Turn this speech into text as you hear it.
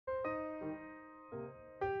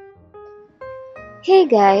Hey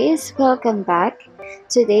guys, welcome back.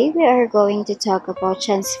 Today we are going to talk about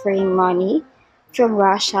transferring money from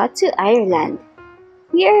Russia to Ireland.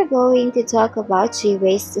 We are going to talk about 3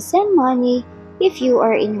 ways to send money if you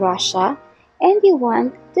are in Russia and you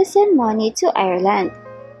want to send money to Ireland.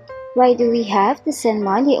 Why do we have to send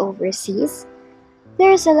money overseas?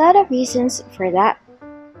 There's a lot of reasons for that.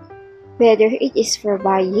 Whether it is for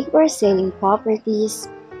buying or selling properties,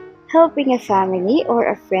 helping a family or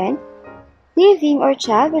a friend, living or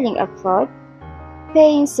traveling abroad,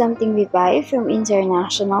 paying something we buy from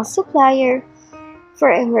international supplier,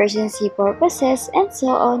 for emergency purposes and so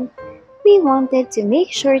on, we wanted to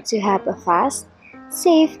make sure to have a fast,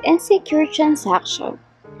 safe, and secure transaction.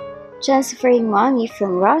 Transferring money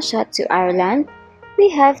from Russia to Ireland, we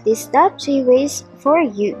have these top 3 ways for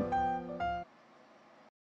you.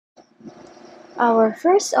 Our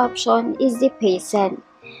first option is the PaySend.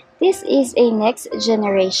 This is a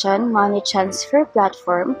next-generation money transfer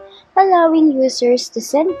platform allowing users to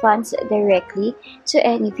send funds directly to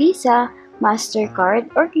any Visa,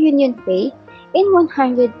 MasterCard, or UnionPay in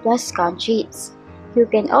 100+ countries. You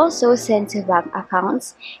can also send to bank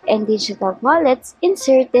accounts and digital wallets in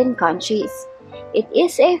certain countries. It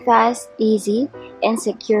is a fast, easy, and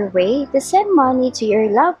secure way to send money to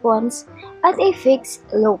your loved ones at a fixed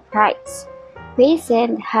low price.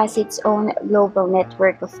 PaySend has its own global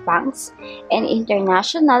network of banks and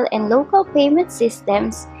international and local payment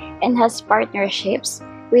systems and has partnerships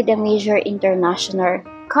with the major international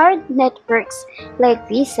card networks like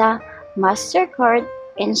Visa, MasterCard,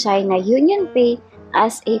 and China UnionPay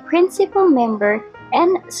as a principal member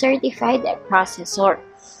and certified processor.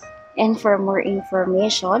 And for more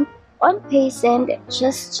information on PaySend,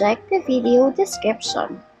 just check the video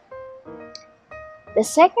description. The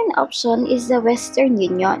second option is the Western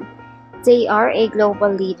Union. They are a global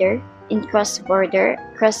leader in cross-border,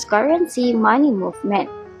 cross-currency money movement,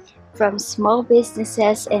 from small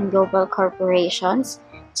businesses and global corporations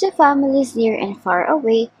to families near and far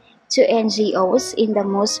away to NGOs in the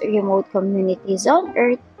most remote communities on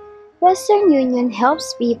Earth. Western Union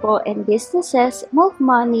helps people and businesses move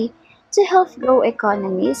money to help grow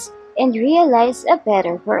economies and realize a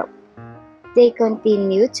better world. They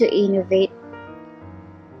continue to innovate,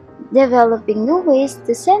 developing new ways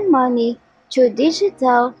to send money through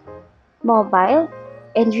digital, mobile,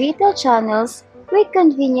 and retail channels with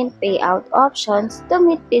convenient payout options to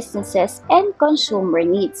meet businesses and consumer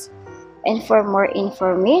needs. And for more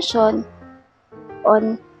information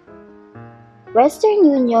on Western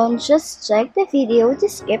Union, just check the video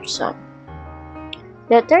description.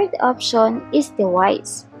 The third option is the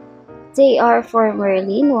WISE. They are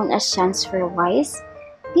formerly known as TransferWise.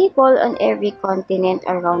 People on every continent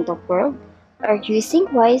around the world are using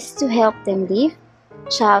WISE to help them live,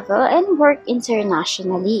 travel, and work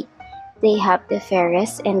internationally. They have the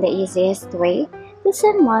fairest and the easiest way to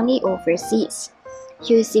send money overseas.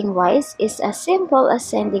 Using WISE is as simple as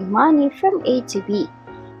sending money from A to B,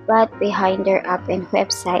 but behind their app and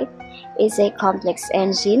website is a complex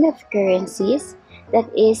engine of currencies that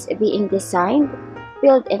is being designed,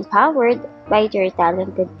 built, and powered by their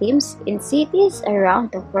talented teams in cities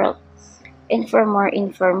around the world. And for more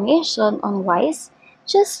information on WISE,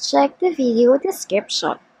 just check the video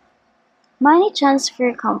description. Money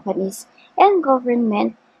transfer companies and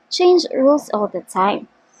government change rules all the time.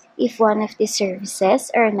 If one of these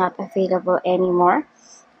services are not available anymore,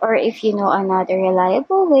 or if you know another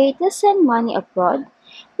reliable way to send money abroad,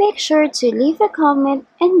 make sure to leave a comment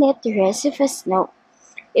and let the rest of us know.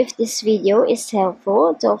 If this video is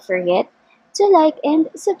helpful, don't forget to like and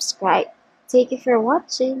subscribe. Thank you for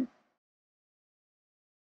watching.